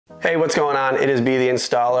Hey, what's going on? It is B the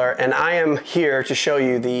Installer, and I am here to show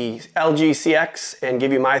you the LGCX and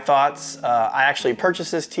give you my thoughts. I actually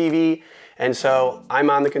purchased this TV, and so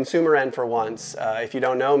I'm on the consumer end for once. If you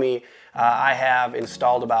don't know me, I have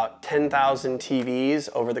installed about 10,000 TVs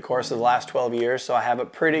over the course of the last 12 years, so I have a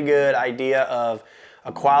pretty good idea of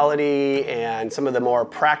quality and some of the more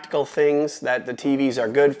practical things that the TVs are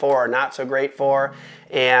good for or not so great for.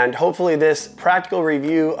 And hopefully this practical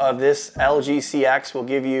review of this LGCX will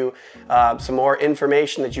give you some more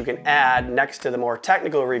information that you can add next to the more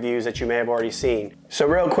technical reviews that you may have already seen. So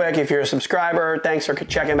real quick, if you're a subscriber, thanks for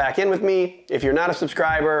checking back in with me. If you're not a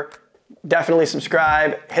subscriber, definitely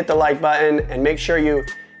subscribe, hit the like button, and make sure you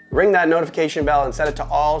ring that notification bell and set it to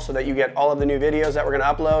all so that you get all of the new videos that we're going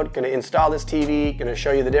to upload. Going to install this TV, going to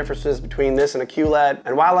show you the differences between this and a QLED.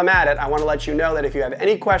 And while I'm at it, I want to let you know that if you have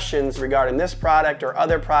any questions regarding this product or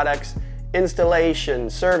other products, installation,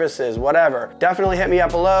 services, whatever, definitely hit me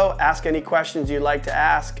up below. Ask any questions you'd like to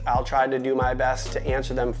ask. I'll try to do my best to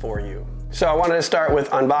answer them for you. So I wanted to start with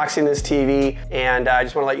unboxing this TV, and I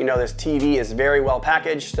just want to let you know this TV is very well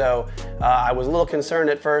packaged. So I was a little concerned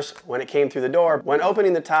at first when it came through the door. When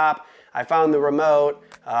opening the top, I found the remote,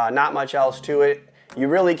 not much else to it. You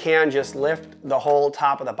really can just lift the whole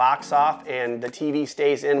top of the box off and the TV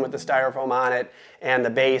stays in with the styrofoam on it, and the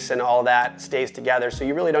base and all that stays together, so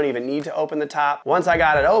you really don't even need to open the top. Once I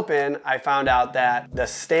got it open, I found out that the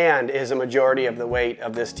stand is a majority of the weight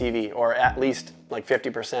of this TV, or at least like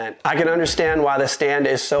 50%. I can understand why the stand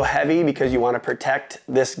is so heavy, because you want to protect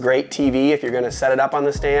this great TV. If you're going to set it up on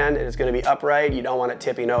the stand and it's going to be upright, you don't want it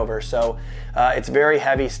tipping over. So it's a very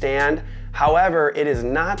heavy stand. However, it is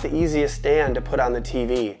not the easiest stand to put on the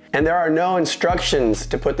TV. And there are no instructions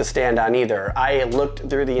to put the stand on either. I looked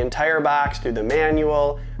through the entire box, through the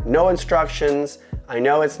manual, no instructions. I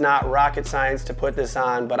know it's not rocket science to put this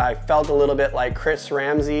on, but I felt a little bit like Chris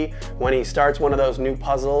Ramsey when he starts one of those new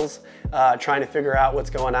puzzles, trying to figure out what's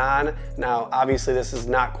going on. Now, obviously this is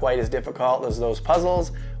not quite as difficult as those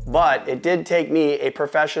puzzles, but it did take me, a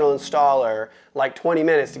professional installer, like 20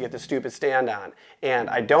 minutes to get the stupid stand on. And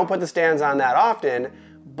I don't put the stands on that often,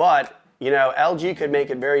 but you know, LG could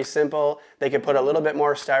make it very simple. They could put a little bit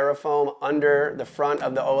more styrofoam under the front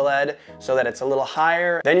of the OLED so that it's a little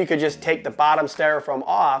higher. Then you could just take the bottom styrofoam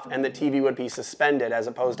off and the TV would be suspended, as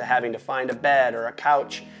opposed to having to find a bed or a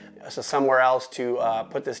couch, so somewhere else to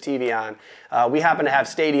put this TV on. We happen to have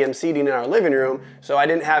stadium seating in our living room, so I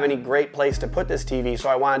didn't have any great place to put this TV, so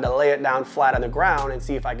I wanted to lay it down flat on the ground and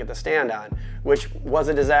see if I could get the stand on, which was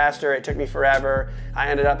a disaster. It took me forever. I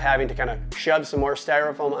ended up having to kind of shove some more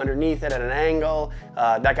styrofoam underneath it at an angle.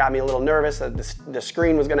 That got me a little nervous that the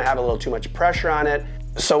screen was gonna have a little too much pressure on it.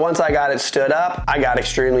 So once I got it stood up, I got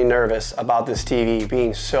extremely nervous about this TV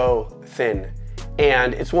being so thin.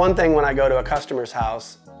 And it's one thing when I go to a customer's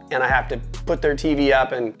house and I have to put their TV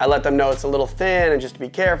up and I let them know it's a little thin and just to be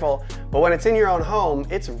careful. But when it's in your own home,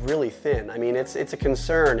 it's really thin. I mean, it's a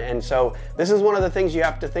concern. And so this is one of the things you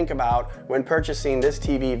have to think about when purchasing this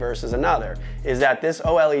TV versus another, is that this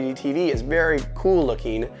OLED TV is very cool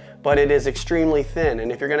looking, but it is extremely thin.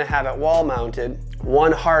 And if you're gonna have it wall mounted,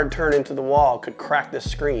 one hard turn into the wall could crack the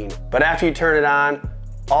screen. But after you turn it on,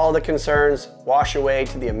 all the concerns wash away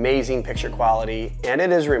to the amazing picture quality, and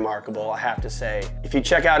it is remarkable, I have to say. If you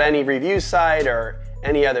check out any review site or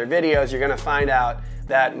any other videos, you're gonna find out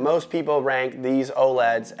that most people rank these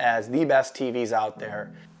OLEDs as the best TVs out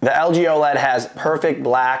there. The LG OLED has perfect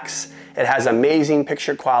blacks, it has amazing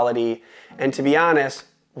picture quality, and to be honest,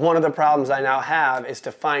 one of the problems I now have is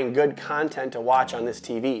to find good content to watch on this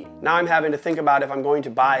TV. Now I'm having to think about if I'm going to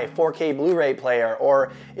buy a 4K Blu-ray player,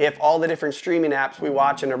 or if all the different streaming apps we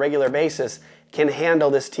watch on a regular basis can handle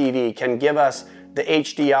this TV, can give us the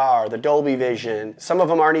HDR, the Dolby Vision. Some of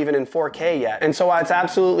them aren't even in 4K yet. And so while it's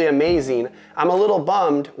absolutely amazing, I'm a little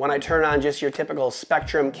bummed when I turn on just your typical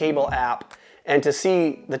Spectrum cable app and to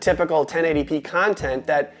see the typical 1080p content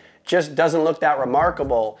that just doesn't look that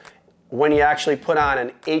remarkable. When you actually put on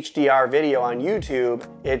an HDR video on YouTube,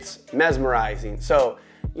 it's mesmerizing. So,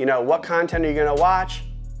 you know, what content are you gonna watch?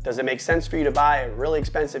 Does it make sense for you to buy a really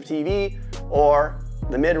expensive TV, or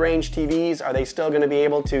the mid-range TVs? Are they still gonna be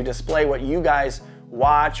able to display what you guys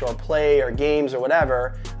watch or play or games or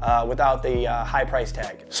whatever without the high price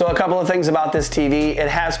tag? So a couple of things about this TV. It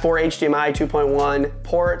has 4 HDMI 2.1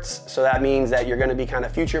 ports, so that means that you're gonna be kind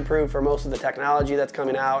of future-proof for most of the technology that's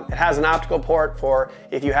coming out. It has an optical port for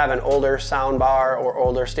if you have an older sound bar or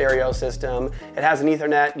older stereo system. It has an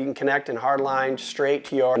Ethernet you can connect and hardline straight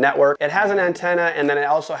to your network. It has an antenna, and then it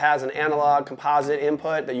also has an analog composite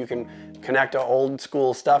input that you can connect to old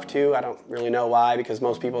school stuff to. I don't really know why, because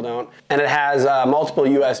most people don't. And it has multiple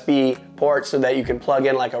USB port so that you can plug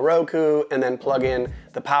in like a Roku and then plug in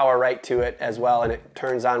the power right to it as well, and it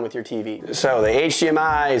turns on with your TV. So the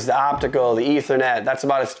HDMIs, the optical, the Ethernet, that's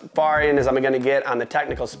about as far in as I'm gonna get on the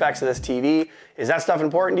technical specs of this TV. Is that stuff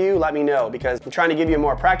important to you? Let me know, because I'm trying to give you a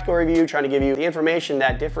more practical review, trying to give you the information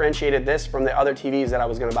that differentiated this from the other TVs that I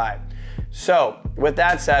was gonna buy. So with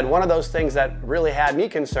that said, one of those things that really had me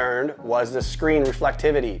concerned was the screen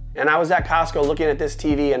reflectivity. And I was at Costco looking at this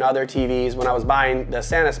TV and other TVs when I was buying the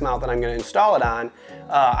Sanus mount that I'm gonna install it on.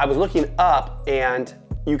 I was looking up and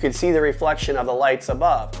you could see the reflection of the lights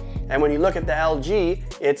above. And when you look at the LG,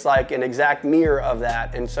 it's like an exact mirror of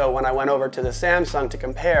that. And so when I went over to the Samsung to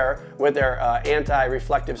compare with their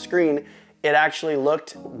anti-reflective screen, it actually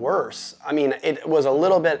looked worse. I mean, it was a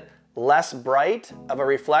little bit less bright of a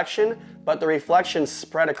reflection, but the reflection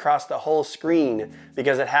spread across the whole screen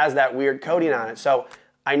because it has that weird coating on it. So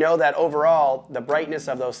I know that overall, the brightness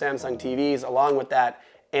of those Samsung TVs, along with that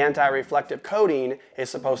anti-reflective coating, is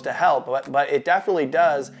supposed to help, but it definitely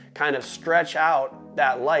does kind of stretch out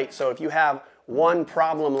that light. So if you have one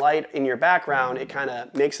problem light in your background, it kind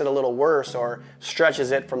of makes it a little worse or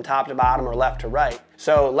stretches it from top to bottom or left to right.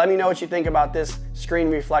 So let me know what you think about this screen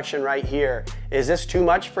reflection right here. Is this too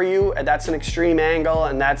much for you? That's an extreme angle,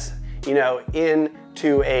 and that's, you know,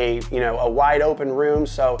 into a wide open room.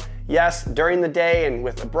 So yes, during the day and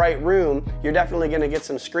with a bright room, you're definitely gonna get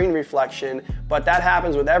some screen reflection, but that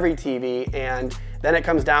happens with every TV. And then it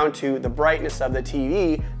comes down to the brightness of the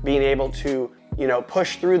TV being able to, you know,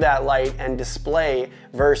 push through that light and display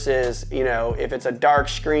versus, you know, if it's a dark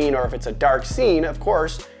screen or if it's a dark scene, of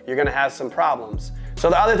course, you're gonna have some problems. So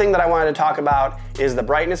the other thing that I wanted to talk about is the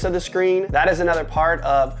brightness of the screen. That is another part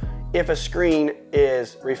of if a screen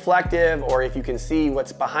is reflective, or if you can see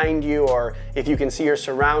what's behind you, or if you can see your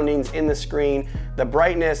surroundings in the screen. The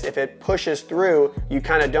brightness, if it pushes through, you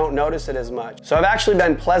kind of don't notice it as much. So I've actually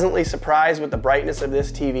been pleasantly surprised with the brightness of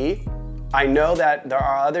this TV. I know that there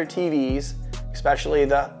are other TVs, especially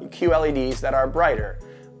the QLEDs, that are brighter,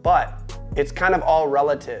 but it's kind of all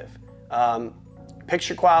relative.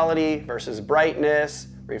 Picture quality versus brightness,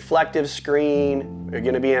 reflective screen, you're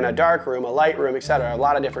gonna be in a dark room, a light room, etc. A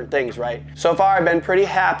lot of different things, right? So far, I've been pretty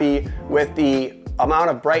happy with the amount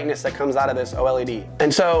of brightness that comes out of this OLED.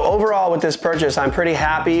 And so overall with this purchase, I'm pretty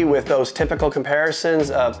happy with those typical comparisons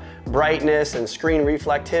of brightness and screen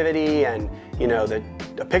reflectivity and, you know, the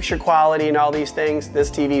picture quality and all these things.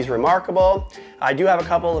 This TV is remarkable. I do have a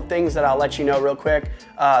couple of things that I'll let you know real quick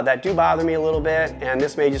that do bother me a little bit, and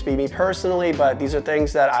this may just be me personally, but these are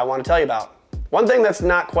things that I want to tell you about. One thing that's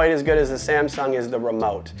not quite as good as the Samsung is the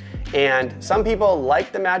remote. And some people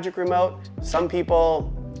like the Magic Remote, some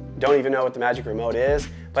people don't even know what the Magic Remote is,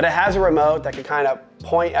 but it has a remote that can kind of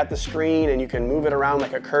point at the screen and you can move it around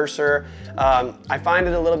like a cursor. I find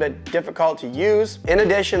it a little bit difficult to use. In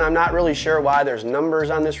addition, I'm not really sure why there's numbers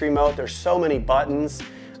on this remote. There's so many buttons.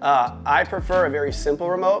 I prefer a very simple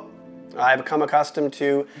remote. I've become accustomed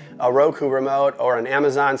to a Roku remote or an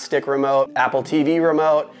Amazon Stick remote, Apple TV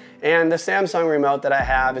remote, and the Samsung remote that I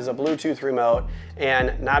have is a Bluetooth remote.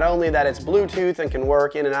 And not only that it's Bluetooth and can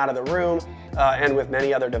work in and out of the room and with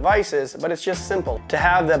many other devices, but it's just simple. To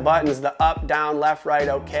have the buttons, the up, down, left, right,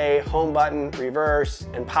 okay, home button, reverse,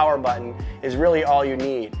 and power button is really all you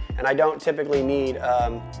need. And I don't typically need,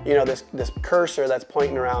 you know, this cursor that's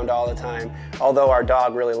pointing around all the time, although our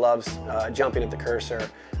dog really loves jumping at the cursor.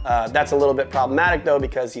 That's a little bit problematic though,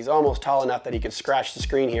 because he's almost tall enough that he could scratch the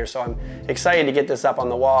screen here. So I'm excited to get this up on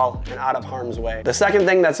the wall and out of harm's way. The second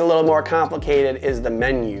thing that's a little more complicated is the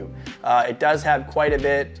menu. It does have quite a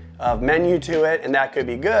bit of menu to it, and that could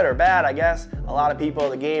be good or bad, I guess. A lot of people,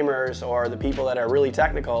 the gamers or the people that are really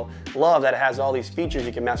technical, love that it has all these features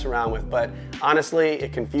you can mess around with, but honestly,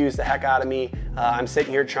 it confused the heck out of me. I'm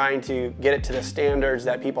sitting here trying to get it to the standards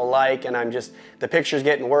that people like, and the picture's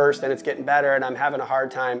getting worse, then it's getting better, and I'm having a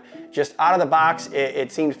hard time. Just out of the box,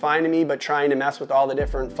 it seemed fine to me, but trying to mess with all the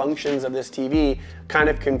different functions of this TV kind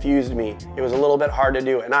of confused me. It was a little bit hard to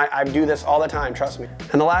do, and I do this all the time, trust me.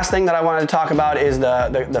 And the last thing that I wanted to talk about is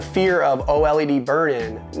the fear of OLED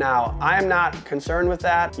burn-in. Now, I am not concerned with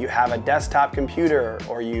that. You have a desktop computer,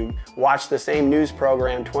 or you watch the same news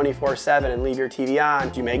program 24/7 and leave your TV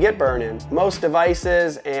on, you may get burn-in. Most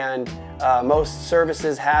devices and most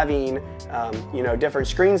services having you know, different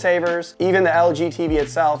screensavers. Even the LG TV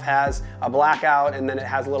itself has a blackout, and then it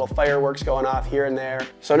has little fireworks going off here and there.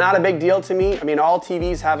 So not a big deal to me. I mean, all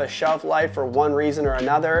TVs have a shelf life for one reason or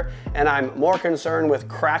another, and I'm more concerned with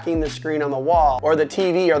cracking the screen on the wall or the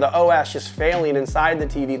TV or the OS just failing inside the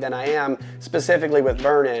TV than I am specifically with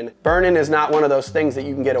burn-in. Burn-in is not one of those things that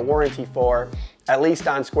you can get a warranty for, at least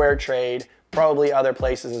on Square Trade. probably other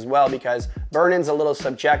places as well, because burn-in's a little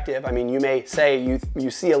subjective. I mean, you may say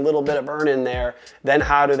you see a little bit of burn-in there, then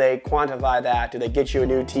how do they quantify that? Do they get you a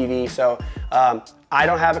new TV? So I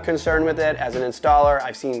don't have a concern with it as an installer.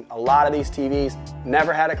 I've seen a lot of these TVs,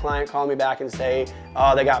 never had a client call me back and say,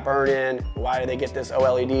 oh, they got burn-in, why did they get this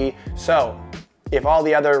OLED? So if all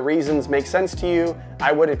the other reasons make sense to you,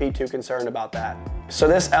 I wouldn't be too concerned about that. So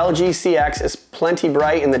this LGCX is plenty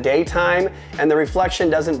bright in the daytime, and the reflection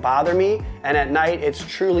doesn't bother me, and at night it's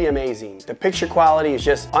truly amazing. The picture quality is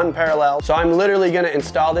just unparalleled. So I'm literally gonna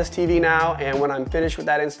install this TV now, and when I'm finished with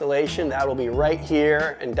that installation, that will be right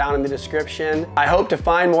here and down in the description. I hope to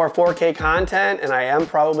find more 4K content, and I am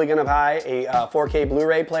probably gonna buy a 4K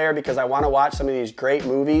Blu-ray player because I wanna watch some of these great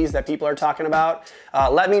movies that people are talking about.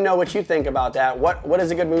 Let me know what you think about that. What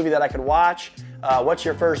is a good movie that I could watch? What's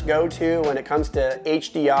your first go-to when it comes to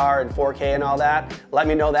HDR and 4K and all that? Let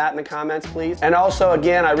me know that in the comments, please. And also,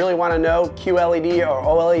 again, I really want to know QLED or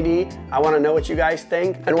OLED. I want to know what you guys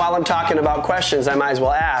think. And while I'm talking about questions, I might as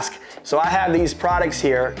well ask. So I have these products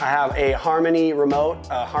here. I have a Harmony remote,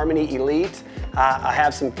 Harmony Elite. I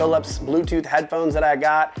have some Philips Bluetooth headphones that I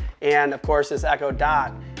got, and of course this Echo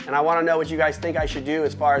Dot. And I want to know what you guys think I should do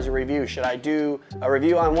as far as a review. Should I do a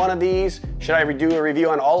review on one of these? Should I do a review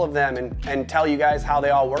on all of them and tell you guys how they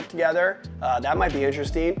all work together? That might be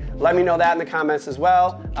interesting. Let me know that in the comments as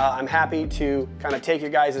well. I'm happy to kind of take your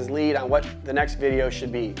guys' lead on what the next video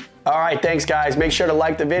should be. All right, thanks guys. Make sure to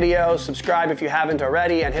like the video, subscribe if you haven't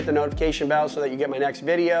already, and hit the notification bell so that you get my next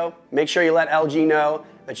video. Make sure you let LG know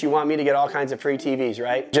that you want me to get all kinds of free TVs,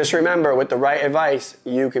 right? Just remember, with the right advice,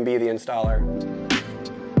 you can be the installer.